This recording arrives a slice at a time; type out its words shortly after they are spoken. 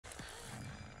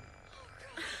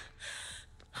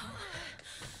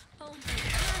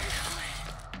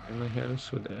In the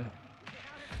house with a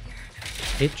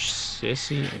Hitch,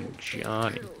 Sissy, and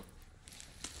Johnny.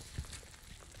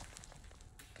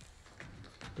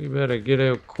 We better get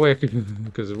out quick,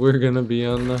 because we're gonna be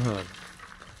on the hunt.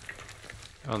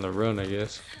 On the run, I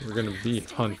guess. We're gonna be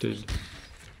hunted.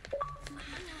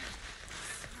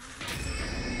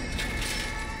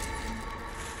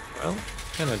 Well,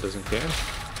 Kenna doesn't care.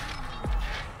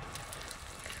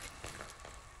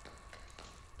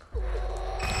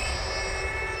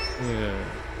 Yeah.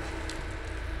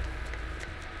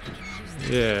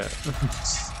 Yeah.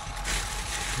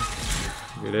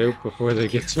 Get out before they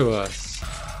get to us.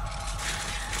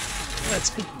 Let's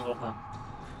go.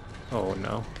 Oh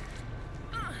no.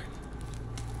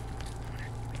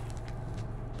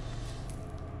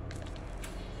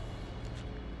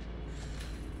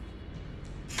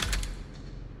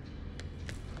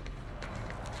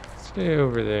 Stay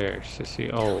over there, sissy.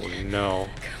 Oh no.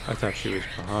 I thought she was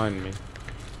behind me.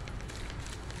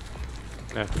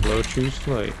 I have to blow choose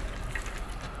flight.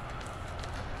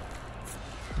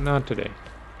 Not today.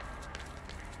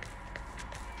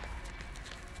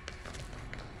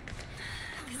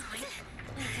 This might lead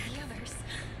to the others.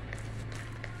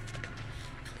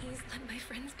 Please let my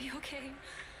friends be okay.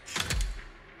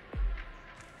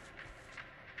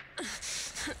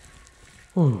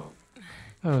 Whew.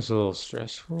 That was a little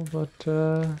stressful, but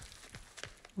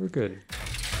we're good.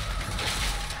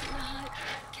 Not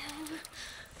again.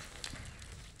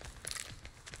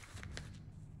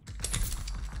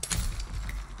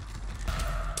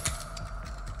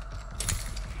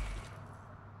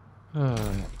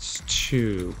 It's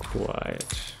too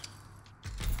quiet.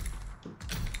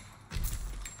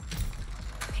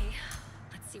 Okay,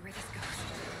 let's see where this goes.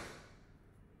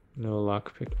 No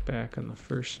lockpick back on the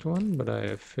first one, but I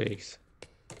have faith.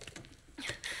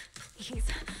 Please.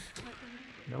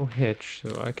 No hitch,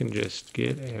 so I can just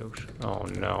get out. Oh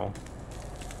no.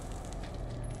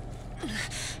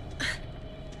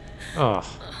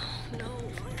 Oh. No.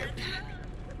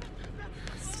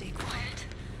 Stay quiet.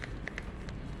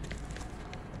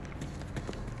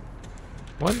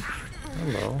 What?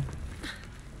 Hello.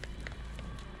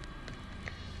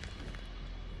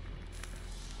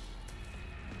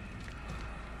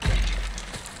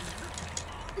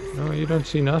 No, you don't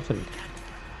see nothing.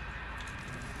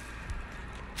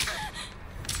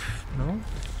 No?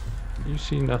 You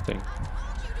see nothing.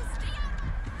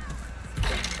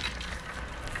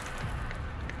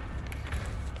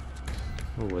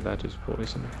 Oh, that is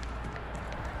poison.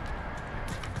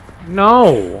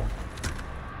 No!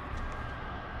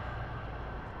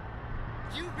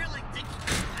 You really think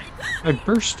I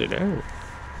burst it out.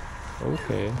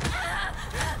 Okay.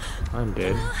 I'm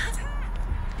dead.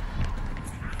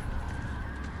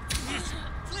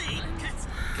 Please, that's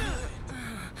good.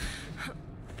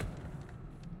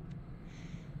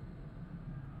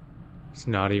 He's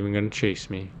not even gonna chase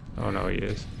me. Oh no, he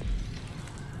is.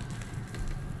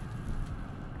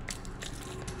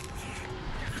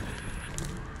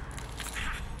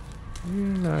 You're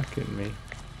not getting me.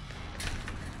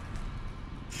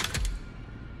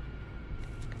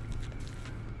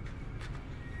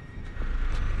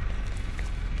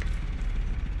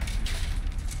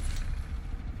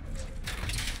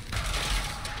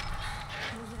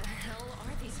 Who the hell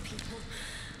are these people?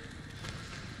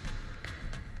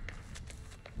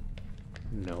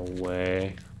 No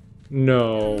way.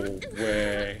 No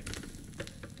way.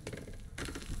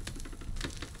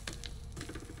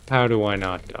 How do I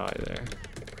not die there?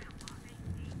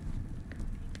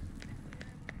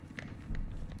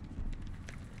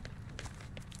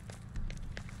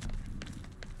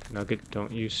 Nugget,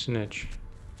 don't you snitch.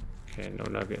 Okay, no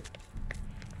nugget.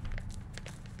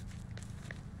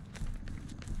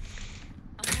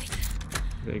 Alright.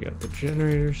 They got the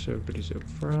generator, so everybody's up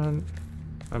front.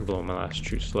 I'm blowing my last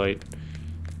true light.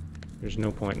 There's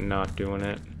no point in not doing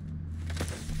it.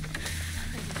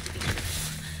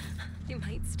 You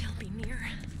might still be near.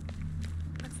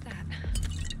 What's that?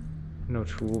 No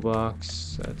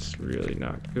toolbox. That's really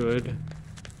not good.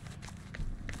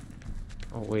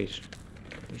 Oh, wait.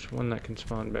 There's one that can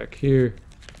spawn back here.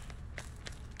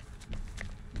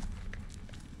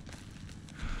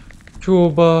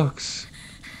 Toolbox.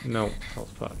 No,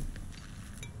 health pod.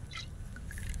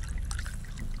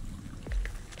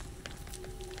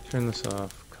 Turn this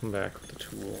off. Come back with the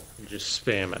tool. And just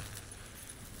spam it.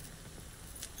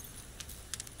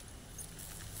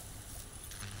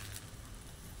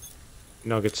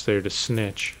 Nugget's there to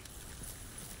snitch.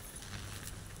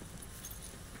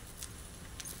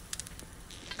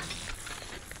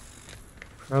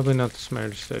 Probably not the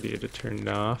smartest idea to turn it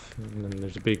off. And then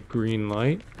there's a big green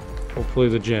light. Hopefully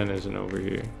the gen isn't over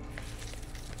here.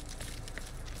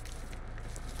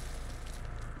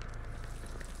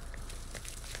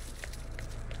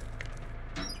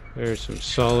 There's some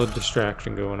solid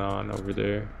distraction going on over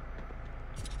there.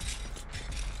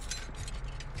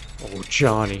 Oh,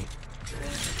 Johnny.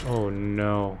 Oh,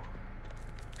 no.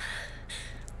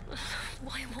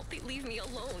 Why won't they leave me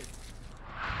alone?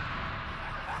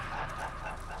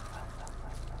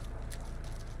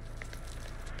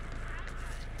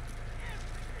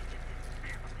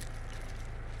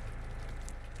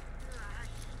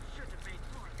 Should have made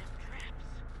more of them traps.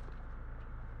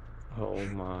 Oh,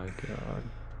 my God.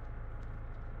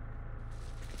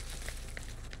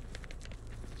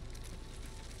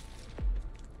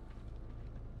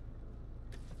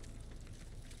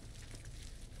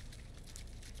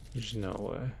 There's no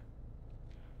way.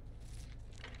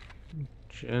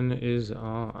 Jen is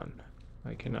on.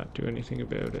 I cannot do anything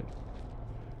about it.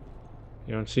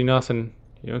 You don't see nothing.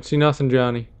 You don't see nothing,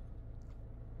 Johnny.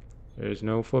 There's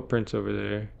no footprints over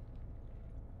there.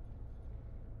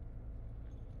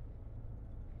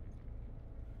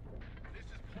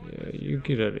 Yeah, you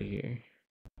get out of here.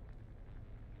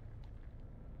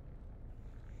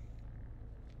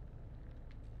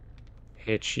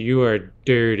 Hitch, you are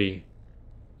dirty.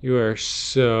 You are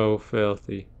so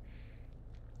filthy.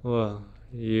 Well,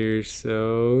 you're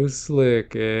so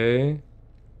slick, eh?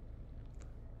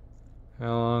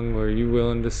 How long were you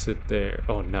willing to sit there?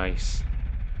 Oh, nice.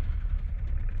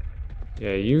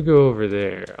 Yeah, you go over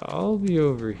there. I'll be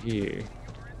over here.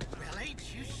 Well, ain't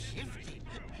you shifty?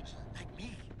 Like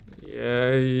me.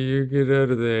 Yeah, you get out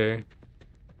of there.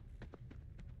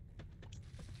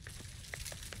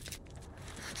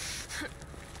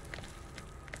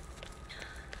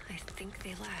 I think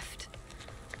they left.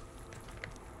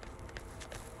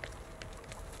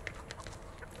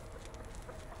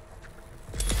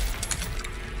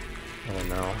 Oh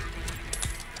no.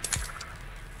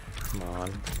 Come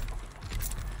on.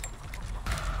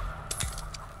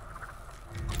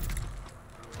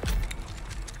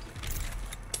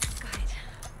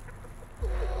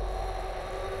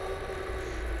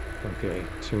 Okay,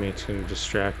 teammate's gonna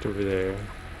distract over there.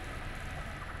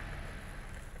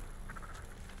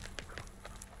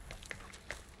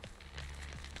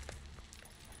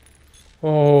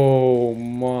 Oh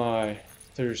my.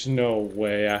 There's no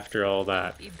way after all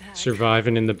that. Be back.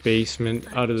 Surviving in the basement,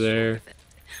 I'm out of sure there. of it.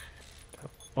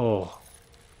 Oh.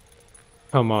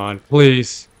 Come on,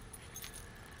 please.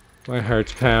 My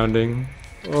heart's pounding.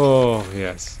 Oh,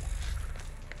 yes.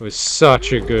 It was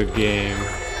such a good game.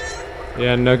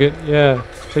 Yeah, Nugget. Yeah,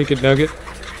 take it, Nugget.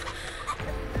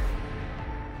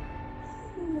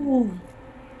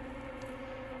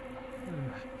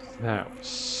 That was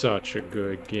such a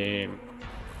good game.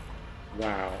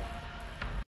 Wow.